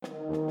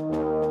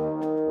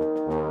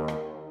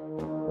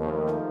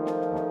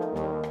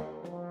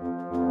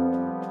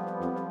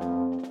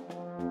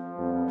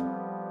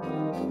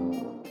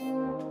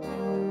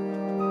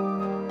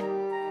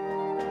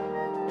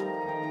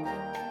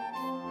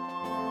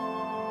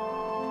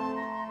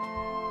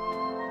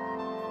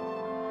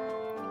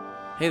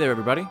Hey there,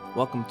 everybody.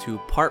 Welcome to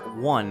part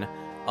one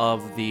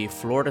of the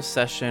Florida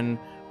session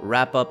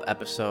wrap-up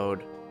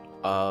episode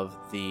of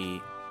the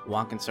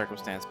Wonk and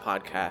Circumstance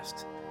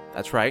podcast.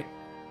 That's right,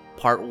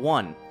 part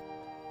one.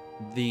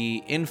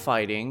 The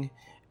infighting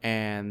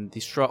and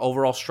the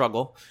overall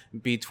struggle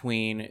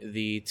between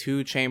the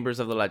two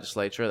chambers of the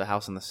legislature, the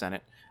House and the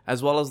Senate,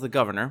 as well as the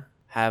governor,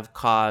 have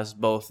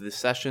caused both the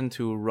session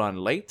to run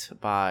late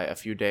by a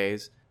few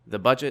days, the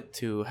budget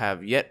to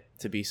have yet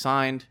to be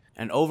signed,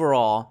 and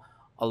overall,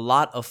 a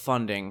lot of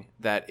funding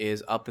that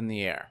is up in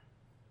the air.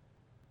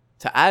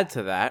 To add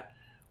to that,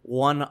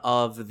 one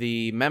of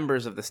the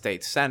members of the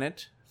state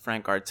Senate,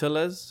 Frank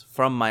Artiles,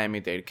 from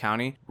Miami-Dade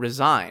County,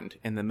 resigned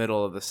in the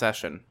middle of the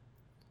session.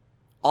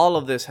 All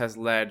of this has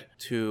led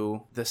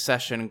to the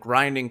session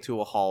grinding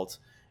to a halt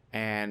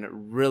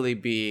and really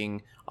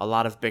being a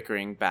lot of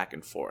bickering back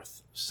and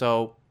forth.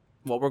 So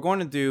what we're going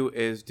to do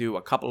is do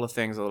a couple of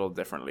things a little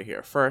differently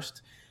here.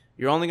 First,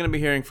 you're only going to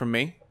be hearing from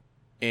me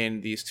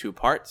in these two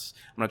parts.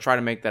 I'm going to try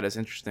to make that as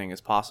interesting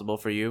as possible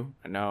for you.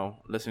 I know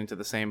listening to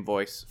the same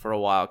voice for a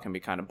while can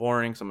be kind of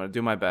boring, so I'm going to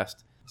do my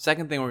best.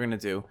 Second thing we're going to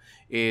do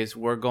is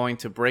we're going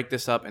to break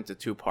this up into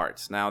two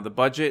parts. Now, the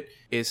budget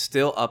is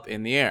still up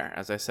in the air.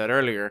 As I said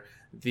earlier,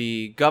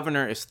 the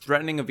governor is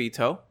threatening a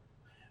veto.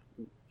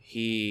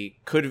 He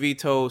could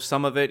veto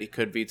some of it. He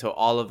could veto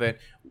all of it.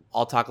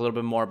 I'll talk a little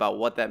bit more about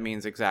what that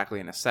means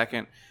exactly in a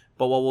second.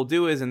 But what we'll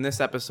do is in this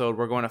episode,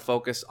 we're going to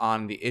focus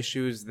on the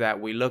issues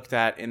that we looked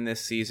at in this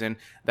season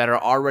that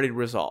are already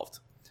resolved.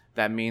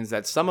 That means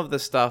that some of the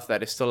stuff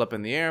that is still up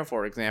in the air,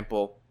 for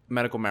example,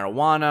 medical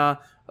marijuana,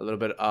 a little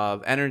bit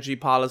of energy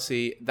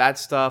policy, that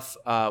stuff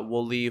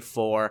we'll leave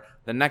for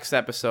the next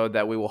episode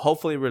that we will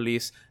hopefully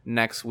release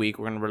next week.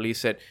 We're going to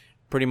release it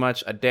pretty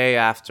much a day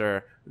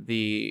after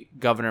the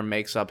governor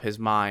makes up his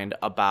mind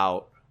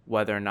about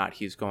whether or not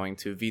he's going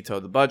to veto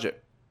the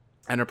budget.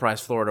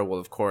 Enterprise Florida will,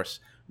 of course,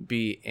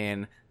 be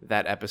in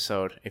that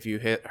episode. If you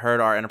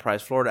heard our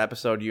Enterprise Florida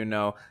episode, you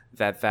know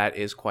that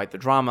is quite the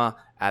drama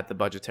at the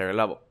budgetary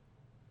level.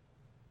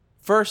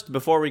 First,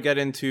 before we get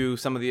into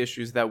some of the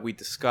issues that we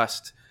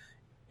discussed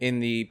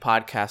in the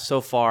podcast so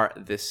far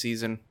this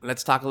season,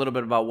 let's talk a little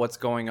bit about what's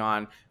going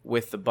on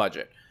with the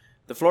budget.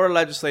 The Florida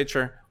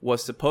legislature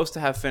was supposed to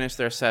have finished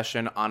their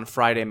session on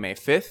Friday, May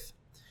 5th.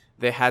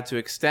 They had to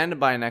extend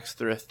by an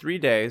extra 3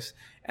 days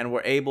and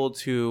were able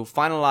to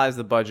finalize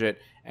the budget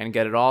and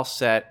get it all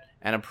set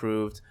and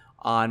approved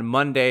on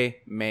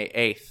Monday, May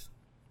 8th.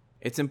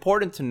 It's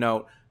important to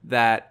note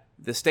that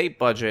the state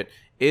budget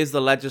is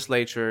the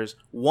legislature's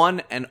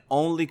one and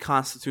only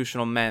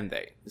constitutional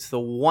mandate. It's the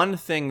one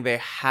thing they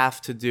have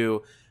to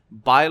do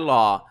by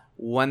law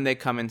when they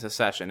come into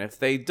session. If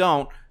they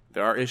don't,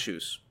 there are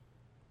issues.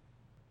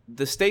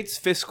 The state's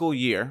fiscal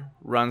year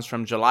runs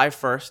from July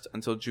 1st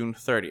until June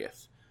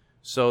 30th.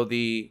 So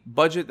the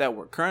budget that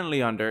we're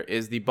currently under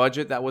is the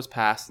budget that was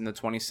passed in the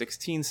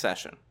 2016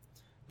 session.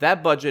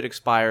 That budget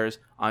expires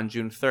on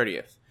June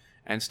 30th.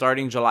 And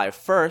starting July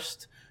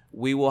 1st,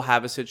 we will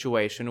have a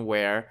situation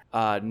where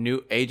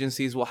new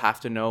agencies will have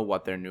to know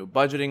what their new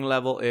budgeting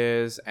level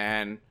is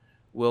and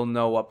will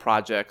know what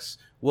projects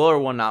will or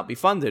will not be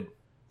funded.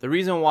 The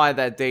reason why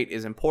that date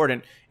is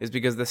important is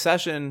because the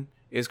session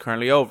is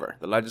currently over.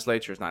 The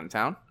legislature is not in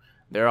town.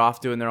 They're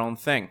off doing their own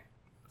thing.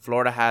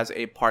 Florida has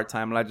a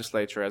part-time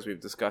legislature, as we've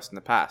discussed in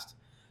the past.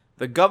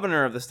 The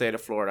governor of the state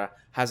of Florida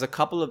has a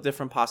couple of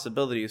different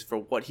possibilities for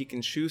what he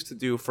can choose to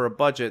do for a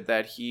budget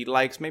that he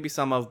likes maybe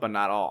some of, but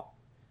not all.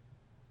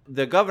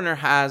 The governor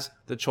has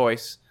the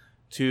choice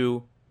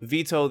to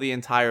veto the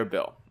entire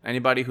bill.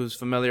 Anybody who's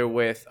familiar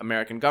with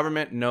American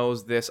government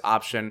knows this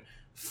option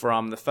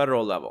from the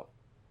federal level.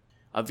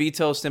 A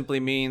veto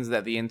simply means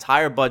that the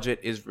entire budget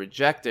is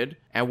rejected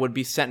and would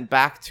be sent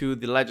back to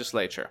the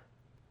legislature.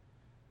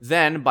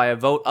 Then, by a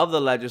vote of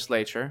the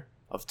legislature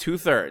of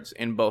 2/3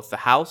 in both the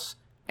House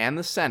and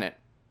the Senate,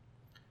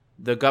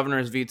 the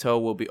governor's veto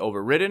will be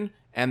overridden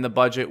and the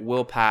budget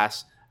will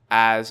pass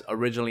as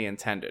originally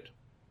intended.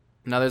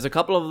 Now, there's a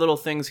couple of little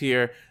things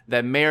here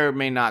that may or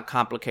may not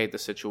complicate the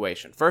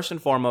situation. First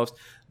and foremost,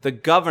 the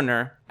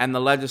governor and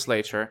the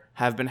legislature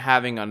have been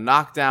having a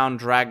knockdown,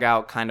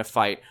 drag-out kind of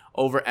fight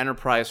over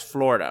Enterprise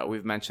Florida.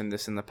 We've mentioned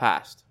this in the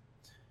past.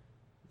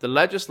 The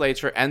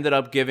legislature ended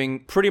up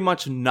giving pretty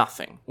much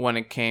nothing when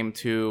it came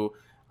to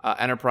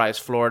Enterprise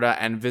Florida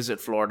and Visit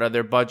Florida.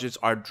 Their budgets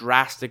are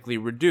drastically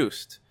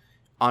reduced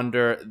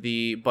under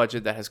the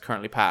budget that has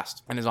currently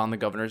passed and is on the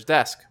governor's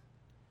desk.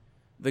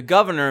 The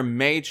governor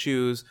may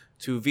choose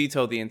to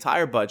veto the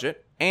entire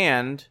budget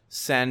and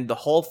send the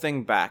whole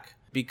thing back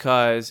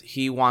because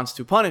he wants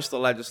to punish the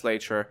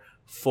legislature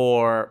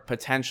for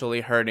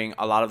potentially hurting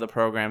a lot of the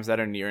programs that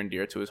are near and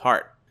dear to his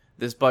heart.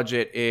 This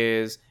budget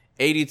is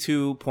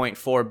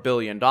 $82.4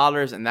 billion,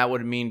 and that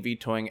would mean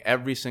vetoing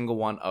every single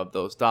one of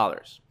those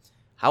dollars.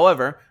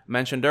 However,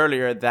 mentioned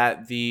earlier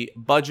that the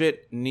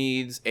budget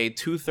needs a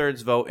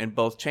 2/3 vote in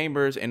both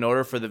chambers in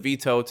order for the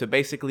veto to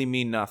basically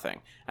mean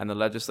nothing and the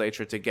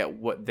legislature to get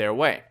their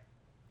way.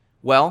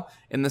 Well,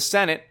 in the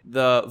Senate,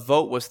 the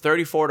vote was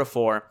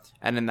 34-4,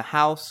 and in the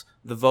House,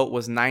 the vote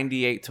was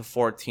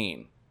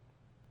 98-14.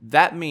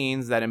 That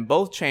means that in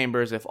both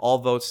chambers, if all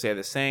votes stay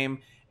the same,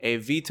 a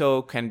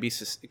veto can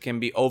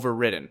be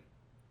overridden.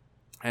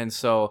 And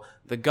so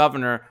the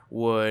governor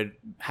would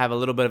have a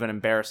little bit of an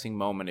embarrassing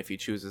moment if he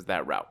chooses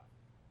that route.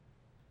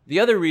 The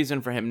other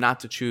reason for him not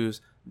to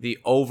choose the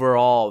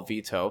overall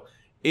veto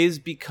is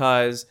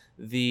because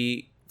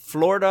the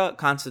Florida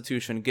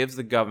Constitution gives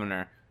the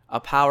governor a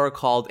power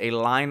called a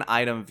line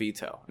item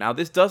veto. Now,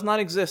 this does not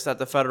exist at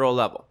the federal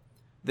level.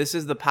 This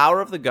is the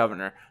power of the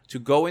governor to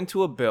go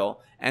into a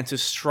bill and to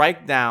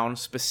strike down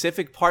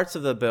specific parts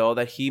of the bill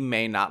that he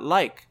may not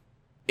like.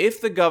 If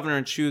the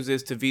governor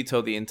chooses to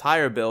veto the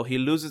entire bill, he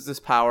loses this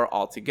power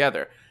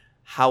altogether.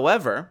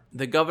 However,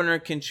 the governor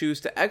can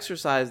choose to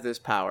exercise this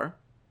power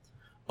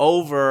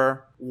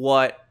over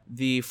what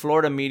the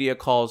Florida media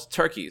calls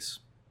turkeys.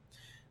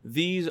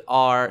 These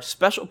are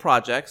special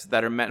projects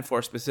that are meant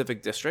for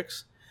specific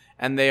districts,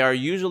 and they are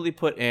usually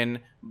put in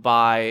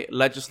by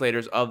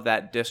legislators of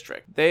that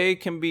district. They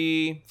can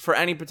be for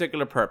any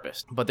particular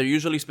purpose, but they're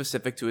usually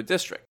specific to a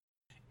district.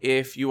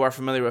 If you are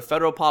familiar with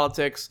federal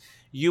politics,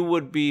 you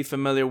would be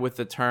familiar with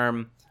the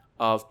term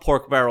of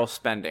pork barrel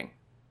spending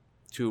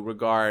to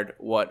regard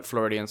what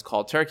Floridians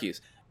call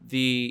turkeys.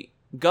 The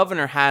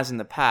governor has in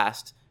the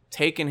past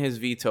taken his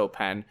veto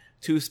pen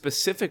to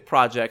specific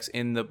projects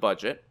in the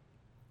budget,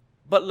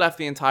 but left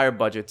the entire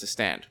budget to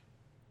stand.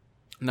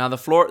 Now,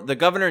 the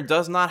governor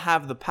does not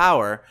have the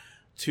power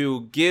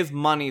to give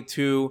money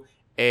to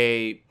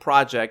a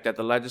project that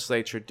the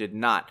legislature did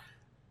not.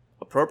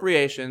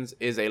 Appropriations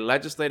is a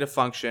legislative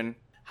function.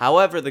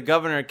 However, the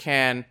governor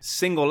can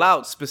single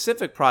out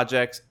specific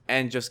projects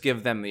and just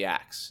give them the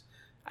axe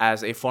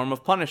as a form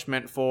of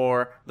punishment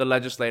for the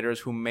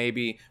legislators who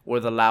maybe were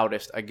the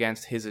loudest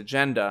against his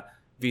agenda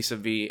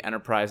vis-a-vis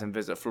Enterprise and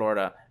Visit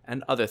Florida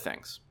and other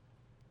things.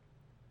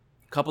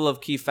 A couple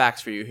of key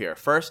facts for you here.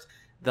 First,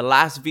 the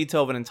last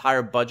veto of an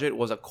entire budget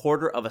was a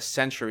quarter of a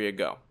century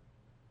ago.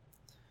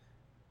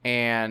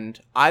 And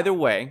either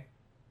way,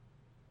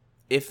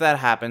 if that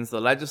happens, the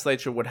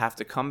legislature would have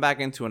to come back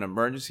into an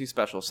emergency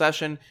special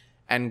session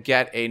and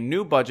get a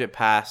new budget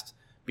passed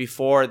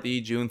before the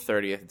June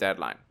 30th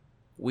deadline.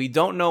 We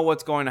don't know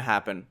what's going to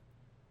happen.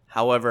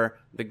 However,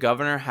 the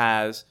governor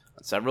has,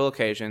 on several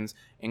occasions,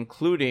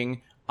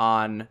 including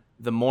on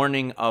the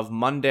morning of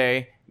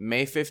Monday,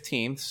 May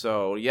 15th,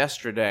 so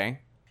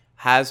yesterday,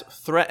 has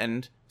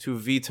threatened to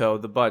veto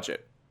the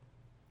budget,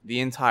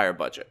 the entire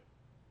budget.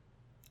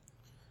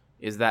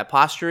 Is that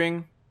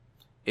posturing?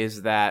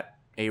 Is that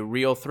a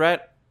real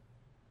threat?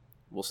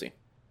 We'll see.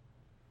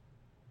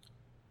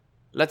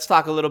 Let's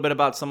talk a little bit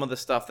about some of the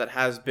stuff that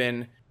has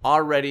been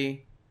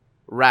already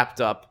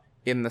wrapped up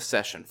in the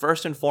session.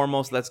 First and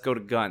foremost, let's go to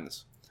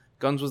guns.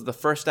 Guns was the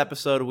first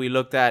episode we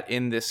looked at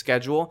in this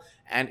schedule,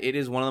 and it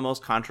is one of the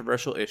most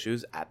controversial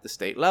issues at the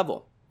state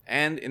level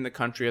and in the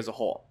country as a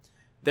whole.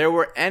 There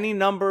were any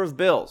number of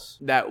bills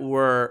that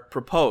were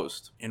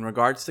proposed in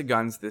regards to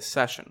guns this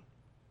session.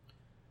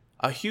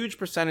 A huge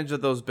percentage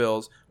of those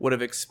bills would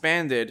have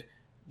expanded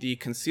the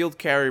concealed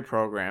carry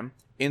program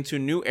into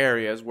new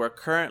areas where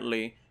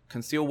currently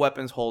concealed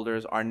weapons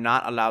holders are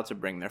not allowed to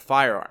bring their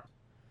firearms.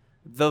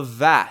 The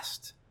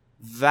vast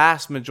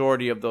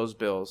majority of those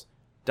bills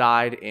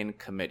died in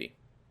committee.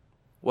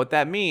 What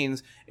that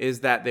means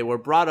is that they were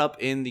brought up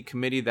in the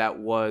committee that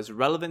was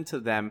relevant to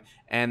them,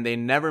 and they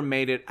never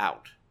made it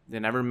out. They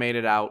never made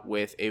it out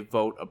with a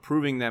vote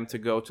approving them to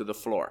go to the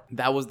floor.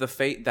 That was the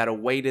fate that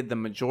awaited the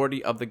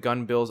majority of the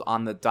gun bills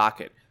on the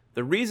docket.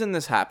 The reason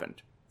this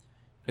happened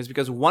is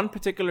because one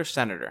particular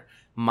senator,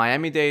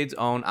 Miami-Dade's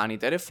own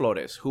Anitere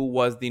Flores, who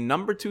was the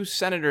number 2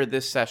 senator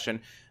this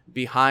session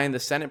behind the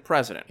Senate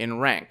president in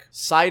rank,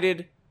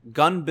 cited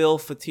gun bill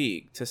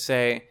fatigue to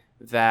say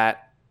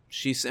that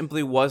she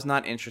simply was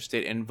not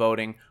interested in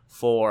voting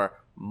for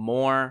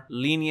more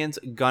lenient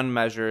gun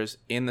measures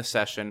in the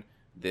session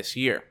this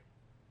year.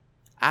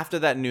 After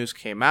that news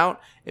came out,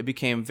 it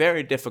became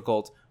very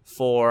difficult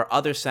for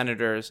other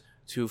senators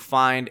to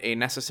find a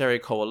necessary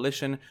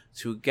coalition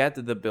to get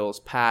the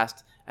bills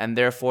passed, and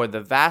therefore the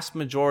vast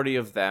majority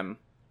of them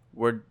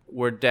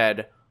were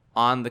dead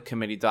on the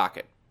committee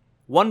docket.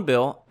 One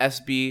bill,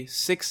 SB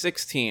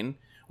 616,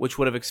 which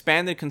would have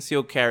expanded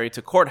concealed carry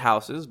to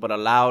courthouses but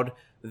allowed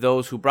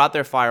those who brought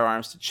their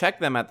firearms to check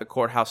them at the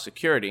courthouse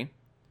security,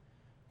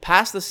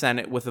 passed the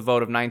Senate with a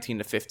vote of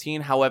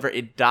 19-15. However,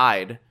 it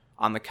died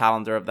on the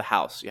calendar of the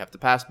House. You have to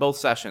pass both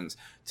sessions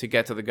to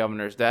get to the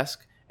governor's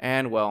desk,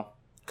 and, well,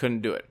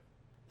 couldn't do it.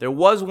 There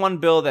was one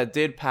bill that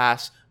did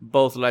pass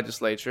both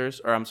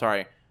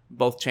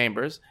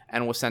chambers,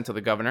 and was sent to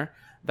the governor.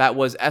 That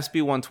was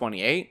SB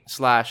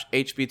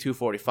 128/HB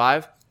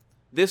 245.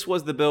 This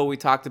was the bill we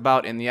talked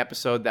about in the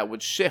episode that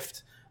would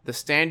shift the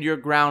stand your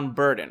ground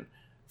burden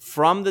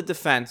from the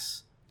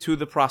defense to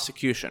the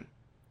prosecution.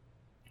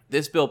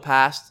 This bill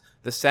passed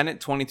the Senate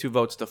 22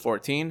 votes to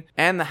 14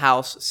 and the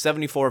House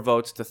 74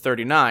 votes to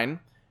 39,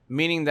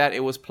 meaning that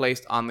it was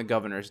placed on the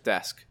governor's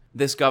desk.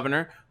 This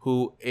governor,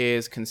 who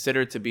is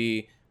considered to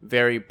be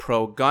very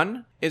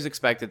pro-gun, is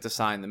expected to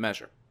sign the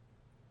measure.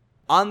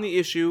 On the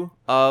issue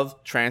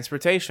of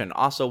transportation,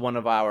 also one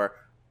of our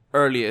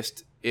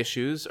earliest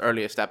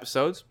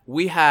episodes,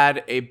 we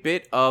had a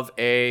bit of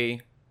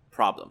a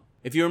problem.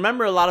 If you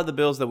remember a lot of the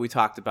bills that we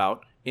talked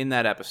about in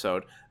that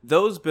episode,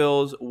 those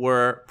bills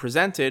were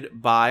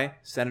presented by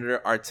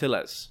Senator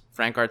Artiles,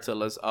 Frank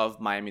Artiles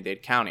of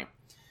Miami-Dade County.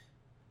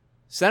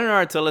 Senator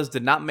Artiles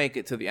did not make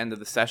it to the end of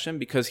the session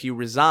because he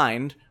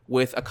resigned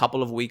with a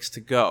couple of weeks to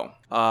go.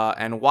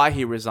 And why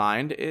he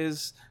resigned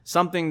is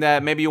something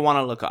that maybe you want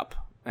to look up.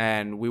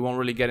 And we won't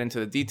really get into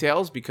the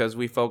details because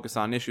we focus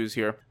on issues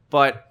here.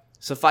 But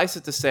suffice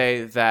it to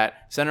say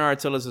that Senator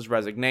Artiles'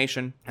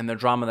 resignation and the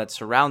drama that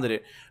surrounded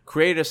it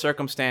created a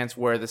circumstance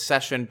where the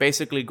session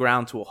basically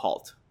ground to a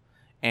halt.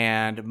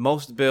 And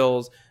most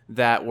bills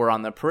that were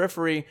on the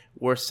periphery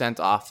were sent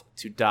off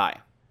to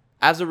die.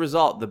 As a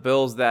result, the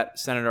bills that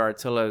Senator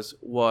Artiles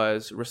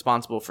was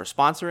responsible for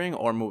sponsoring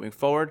or moving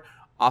forward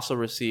also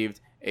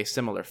received a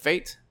similar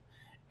fate.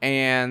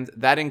 And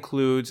that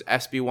includes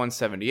SB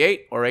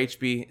 178 or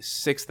HB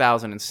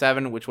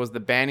 6007, which was the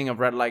banning of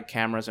red light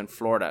cameras in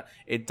Florida.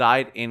 It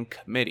died in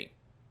committee.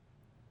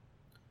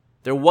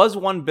 There was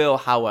one bill,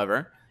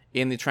 however,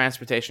 in the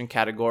transportation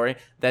category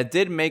that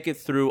did make it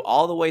through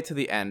all the way to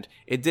the end.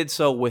 It did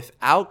so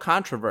without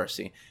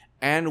controversy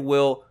and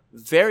will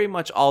very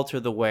much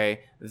alter the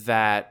way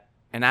that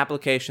an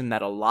application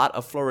that a lot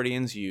of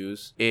Floridians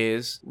use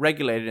is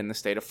regulated in the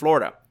state of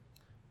Florida.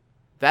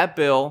 That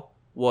bill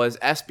was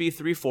SB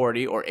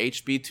 340 or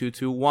HB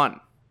 221.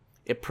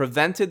 It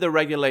prevented the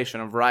regulation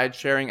of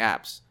ride-sharing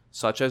apps,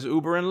 such as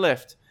Uber and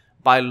Lyft,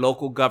 by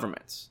local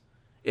governments.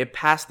 It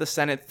passed the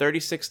Senate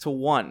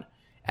 36-1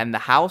 and the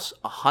House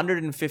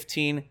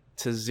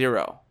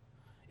 115-0.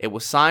 It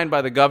was signed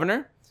by the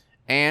governor,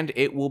 and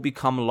it will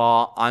become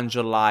law on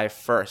July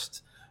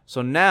 1st.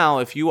 So now,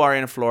 if you are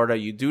in Florida,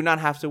 you do not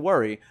have to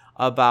worry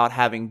about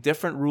having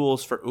different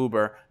rules for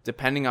Uber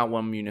depending on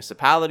what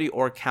municipality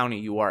or county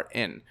you are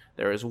in.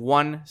 There is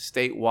one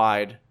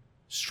statewide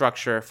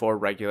structure for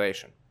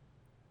regulation.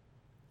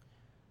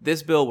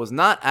 This bill was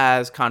not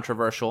as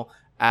controversial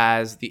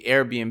as the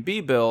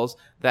Airbnb bills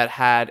that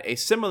had a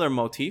similar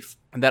motif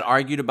that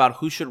argued about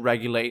who should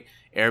regulate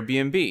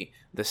Airbnb,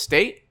 the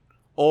state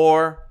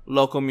or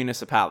local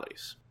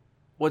municipalities.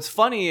 What's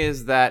funny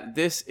is that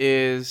this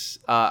is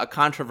a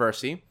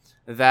controversy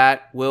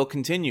that will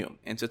continue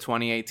into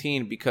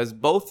 2018 because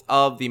both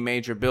of the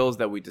major bills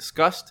that we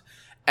discussed,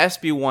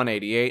 SB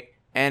 188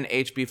 and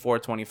HB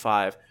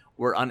 425,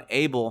 were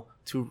unable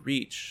to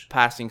reach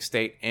passing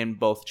state in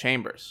both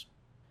chambers.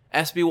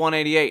 SB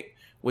 188,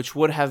 which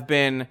would have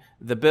been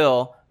the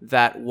bill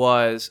that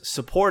was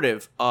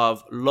supportive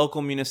of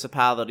local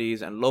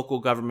municipalities and local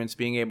governments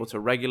being able to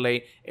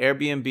regulate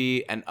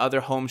Airbnb and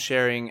other home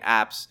sharing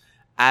apps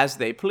as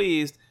they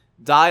pleased,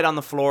 died on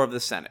the floor of the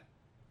Senate.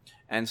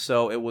 And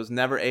so it was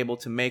never able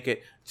to make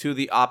it to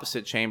the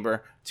opposite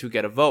chamber to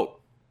get a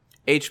vote.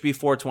 HB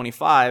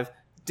 425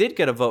 did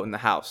get a vote in the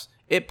House.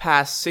 It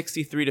passed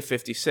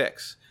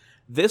 63-56.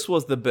 This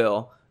was the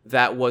bill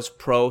that was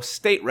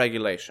pro-state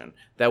regulation,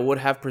 that would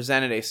have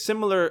presented a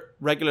similar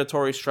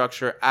regulatory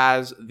structure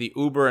as the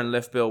Uber and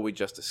Lyft bill we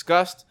just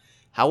discussed.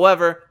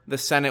 However, the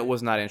Senate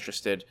was not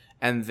interested,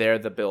 and there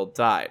the bill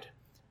died.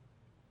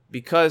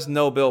 Because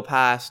no bill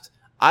passed,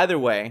 either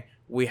way,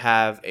 we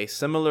have a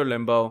similar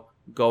limbo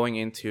going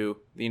into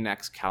the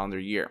next calendar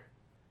year.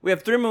 We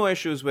have three more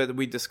issues that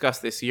we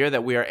discussed this year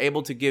that we are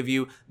able to give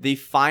you the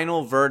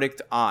final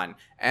verdict on.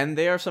 And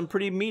they are some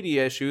pretty meaty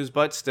issues,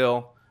 but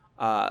still,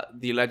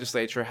 the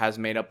legislature has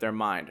made up their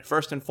mind.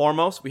 First and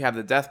foremost, we have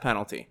the death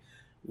penalty.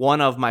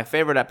 One of my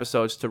favorite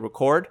episodes to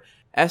record,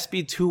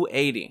 SB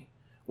 280,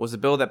 was a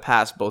bill that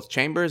passed both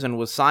chambers and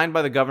was signed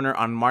by the governor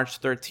on March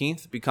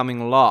 13th,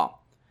 becoming law.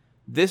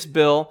 This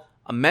bill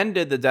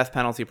amended the death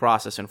penalty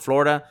process in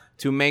Florida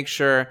to make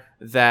sure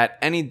that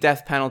any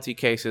death penalty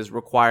cases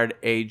required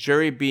a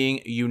jury being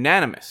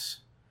unanimous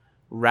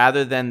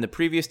rather than the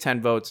previous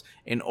 10 votes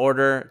in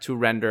order to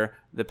render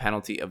the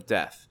penalty of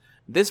death.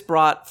 This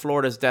brought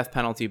Florida's death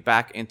penalty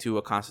back into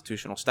a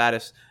constitutional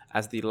status,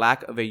 as the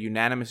lack of a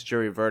unanimous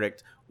jury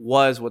verdict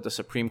was what the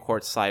Supreme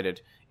Court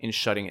cited in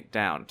shutting it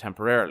down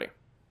temporarily.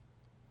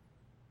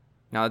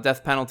 Now, the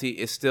death penalty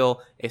is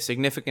still a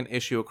significant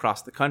issue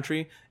across the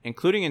country,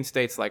 including in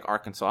states like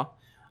Arkansas,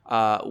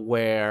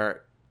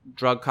 where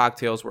drug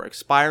cocktails were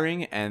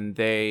expiring and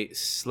they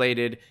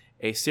slated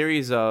a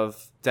series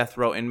of death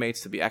row inmates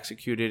to be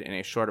executed in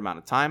a short amount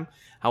of time.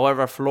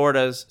 However,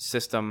 Florida's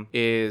system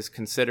is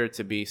considered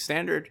to be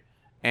standard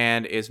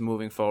and is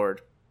moving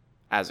forward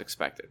as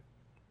expected.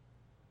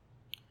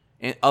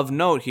 And of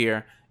note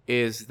here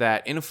is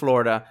that in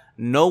Florida,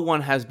 no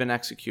one has been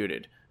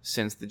executed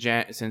since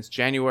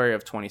January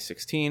of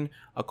 2016,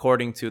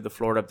 according to the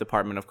Florida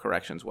Department of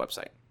Corrections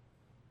website.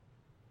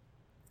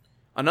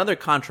 Another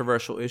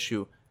controversial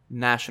issue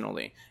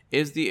nationally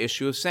is the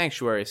issue of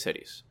sanctuary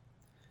cities.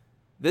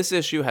 This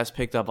issue has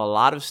picked up a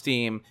lot of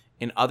steam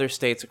in other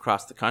states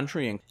across the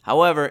country.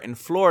 However, in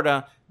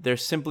Florida, there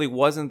simply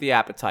wasn't the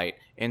appetite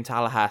in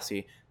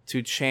Tallahassee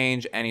to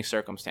change any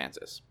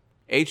circumstances.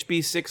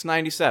 HB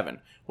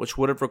 697, which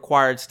would have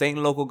required state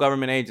and local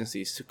government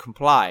agencies to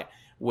comply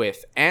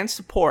with and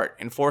support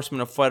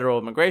enforcement of federal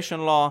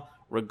immigration law,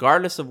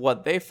 regardless of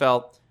what they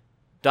felt,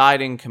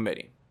 died in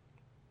committee.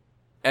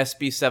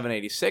 SB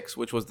 786,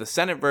 which was the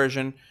Senate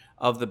version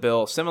of the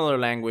bill, similar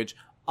language,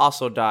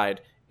 also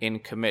died in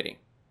committee.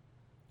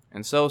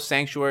 And so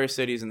sanctuary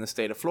cities in the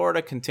state of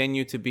Florida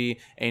continue to be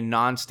a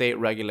non-state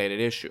regulated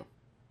issue.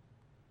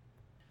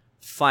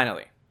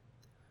 Finally,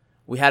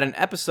 we had an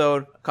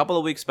episode a couple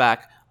of weeks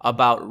back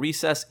about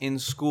recess in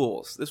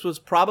schools. This was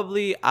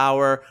probably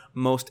our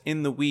most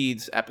in the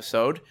weeds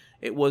episode.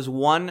 It was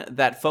one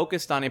that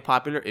focused on a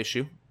popular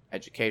issue,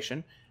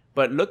 education,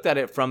 but looked at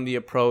it from the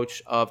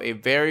approach of a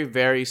very,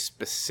 very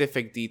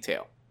specific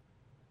detail.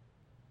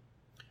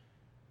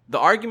 The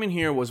argument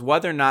here was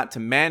whether or not to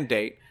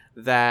mandate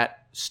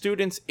that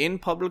students in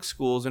public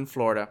schools in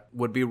Florida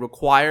would be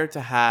required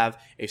to have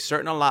a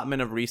certain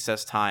allotment of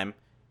recess time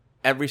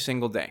every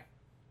single day.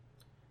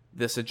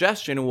 The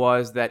suggestion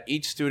was that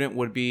each student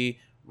would be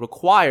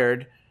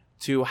required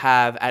to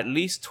have at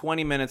least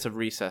 20 minutes of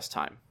recess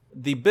time.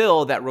 The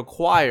bill that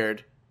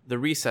required the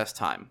recess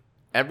time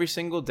every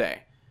single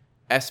day,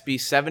 SB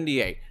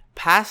 78,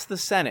 passed the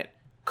Senate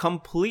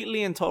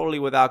completely and totally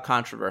without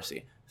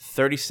controversy,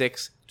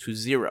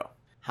 36-0.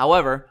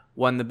 However,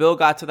 when the bill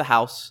got to the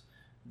House,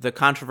 the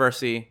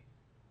controversy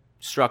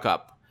struck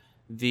up.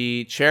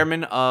 The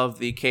chairman of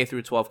the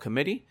K-12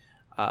 committee,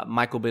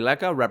 Michael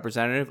Bileca,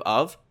 representative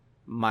of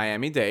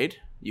Miami-Dade.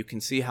 You can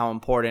see how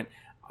important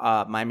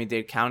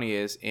Miami-Dade County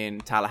is in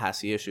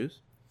Tallahassee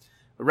issues.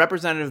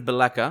 Representative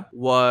Bileca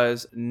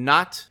was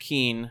not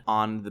keen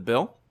on the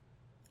bill,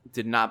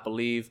 did not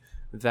believe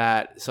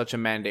that such a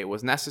mandate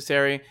was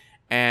necessary,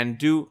 and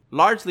due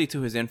largely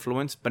to his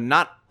influence, but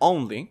not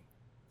only,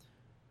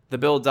 the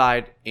bill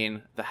died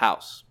in the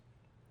House.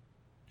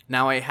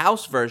 Now, a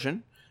House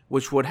version,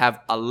 which would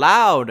have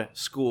allowed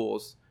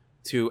schools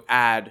to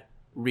add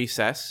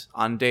recess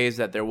on days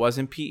that there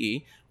wasn't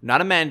PE,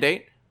 not a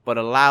mandate, but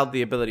allowed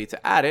the ability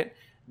to add it,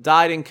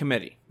 died in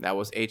committee. That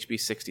was HB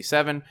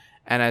 67,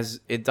 and as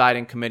it died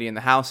in committee in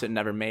the House, it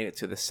never made it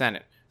to the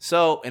Senate.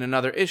 So, in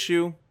another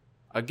issue,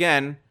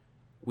 again,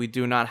 we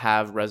do not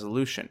have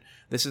resolution.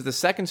 This is the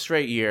second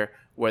straight year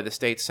where the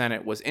state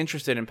Senate was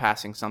interested in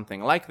passing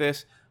something like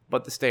this,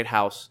 but the state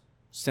House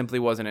simply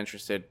wasn't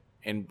interested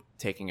in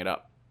taking it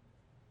up.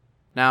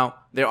 Now,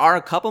 there are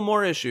a couple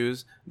more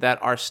issues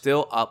that are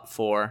still up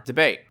for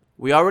debate.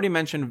 We already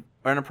mentioned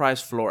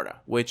Enterprise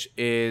Florida, which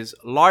is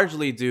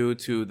largely due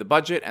to the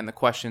budget and the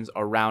questions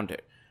around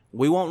it.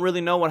 We won't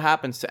really know what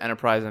happens to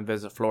Enterprise and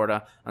Visit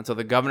Florida until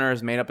the governor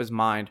has made up his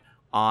mind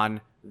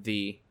on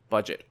the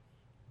budget.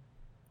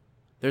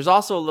 There's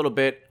also a little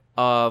bit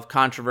of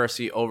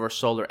controversy over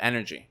solar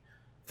energy.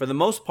 For the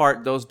most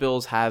part, those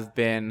bills have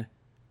been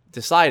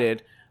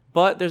decided,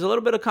 but there's a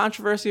little bit of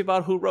controversy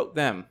about who wrote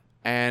them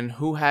and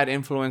who had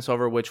influence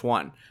over which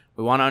one.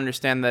 We want to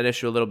understand that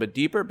issue a little bit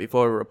deeper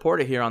before we report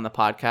it here on the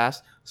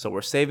podcast, so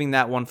we're saving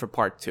that one for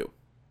part 2.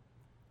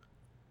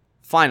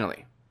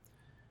 Finally,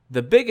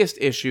 the biggest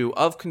issue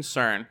of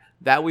concern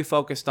that we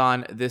focused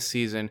on this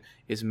season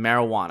is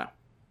marijuana.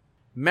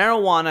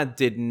 Marijuana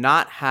did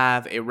not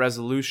have a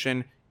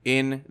resolution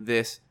in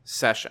this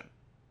session.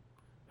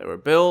 There were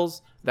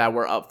bills that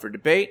were up for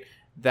debate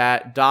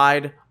that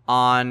died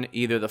on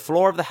either the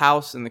floor of the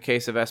House in the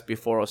case of SB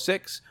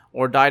 406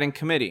 or died in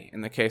committee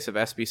in the case of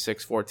SB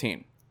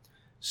 614.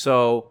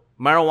 So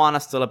marijuana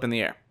is still up in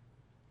the air.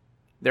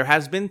 There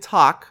has been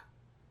talk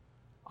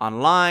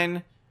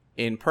online,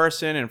 in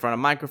person, in front of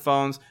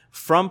microphones,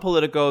 from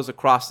politicos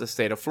across the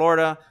state of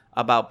Florida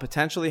about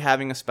potentially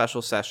having a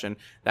special session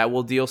that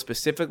will deal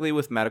specifically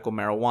with medical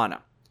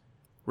marijuana.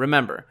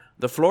 Remember,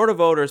 the Florida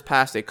voters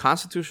passed a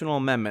constitutional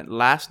amendment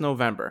last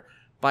November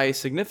by a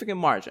significant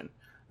margin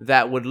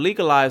that would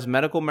legalize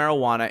medical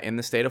marijuana in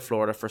the state of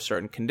Florida for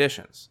certain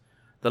conditions.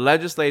 The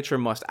legislature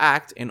must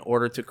act in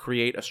order to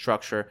create a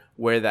structure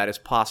where that is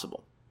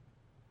possible.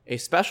 A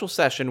special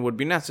session would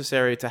be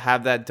necessary to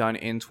have that done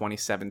in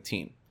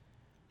 2017.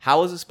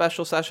 How is a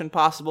special session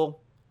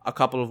possible? A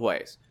couple of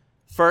ways.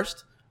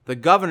 First, the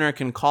governor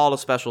can call a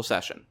special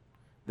session.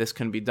 This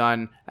can be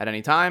done at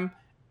any time.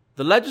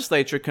 The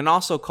legislature can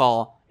also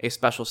call a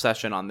special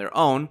session on their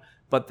own,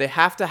 but they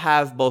have to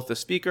have both the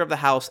Speaker of the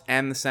House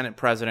and the Senate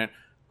President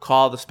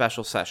call the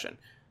special session.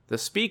 The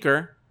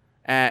Speaker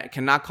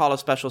cannot call a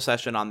special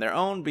session on their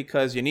own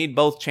because you need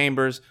both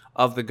chambers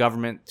of the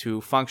government to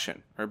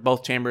function, or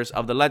both chambers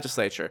of the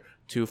legislature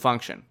to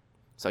function.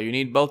 So you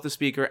need both the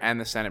Speaker and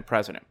the Senate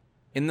President.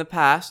 In the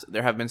past,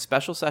 there have been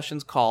special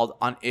sessions called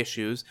on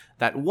issues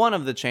that one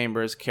of the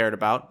chambers cared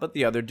about, but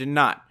the other did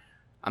not.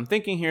 I'm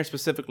thinking here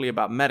specifically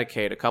about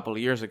Medicaid a couple of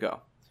years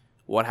ago.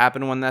 What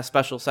happened when that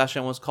special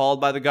session was called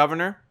by the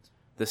governor?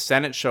 The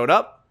Senate showed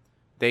up,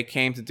 they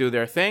came to do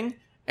their thing,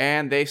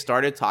 and they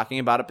started talking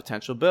about a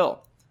potential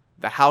bill.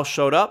 The House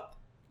showed up,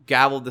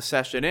 gavelled the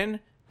session in,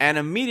 and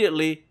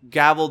immediately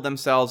gavelled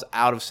themselves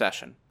out of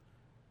session.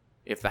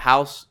 If the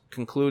House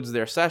concludes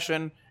their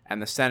session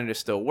and the Senate is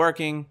still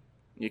working,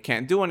 you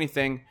can't do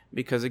anything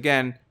because,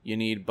 again, you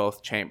need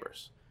both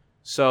chambers.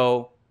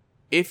 So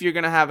if you're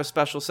going to have a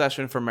special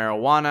session for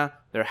marijuana,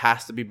 there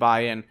has to be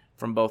buy-in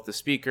from both the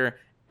Speaker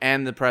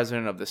and the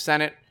President of the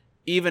Senate,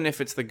 even if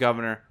it's the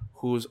governor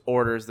who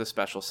orders the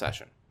special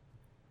session.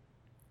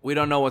 We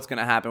don't know what's going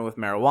to happen with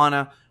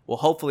marijuana. We'll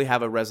hopefully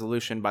have a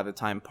resolution by the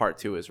time Part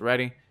 2 is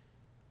ready.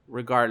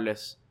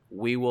 Regardless,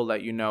 we will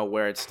let you know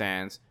where it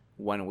stands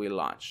when we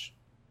launch.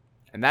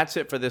 And that's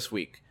it for this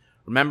week.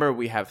 Remember,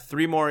 we have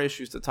 3 more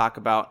issues to talk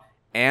about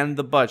and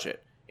the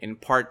budget in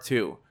Part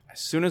 2. As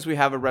soon as we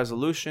have a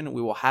resolution,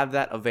 we will have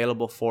that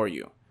available for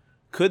you.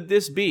 Could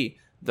this be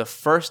the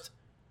first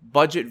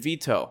budget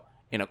veto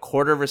in a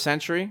quarter of a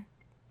century?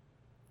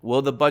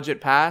 Will the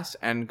budget pass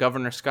and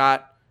Governor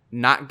Scott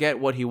not get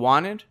what he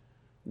wanted?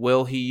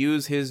 Will he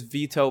use his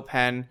veto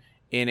pen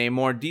in a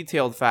more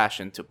detailed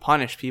fashion to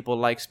punish people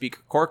like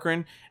Speaker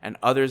Corcoran and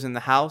others in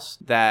the House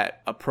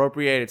that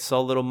appropriated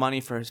so little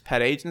money for his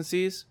pet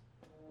agencies?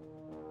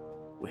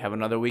 We have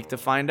another week to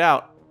find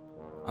out.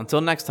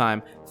 Until next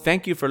time,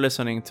 thank you for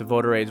listening to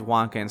Voter Aid's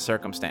Wonka and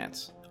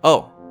Circumstance.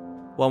 Oh,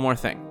 one more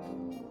thing.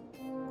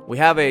 We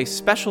have a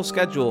special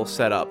schedule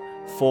set up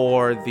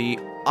for the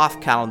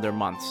off-calendar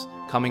months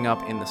coming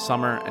up in the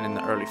summer and in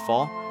the early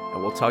fall,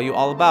 and we'll tell you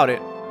all about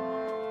it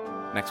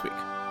next week.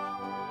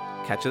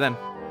 Catch you then.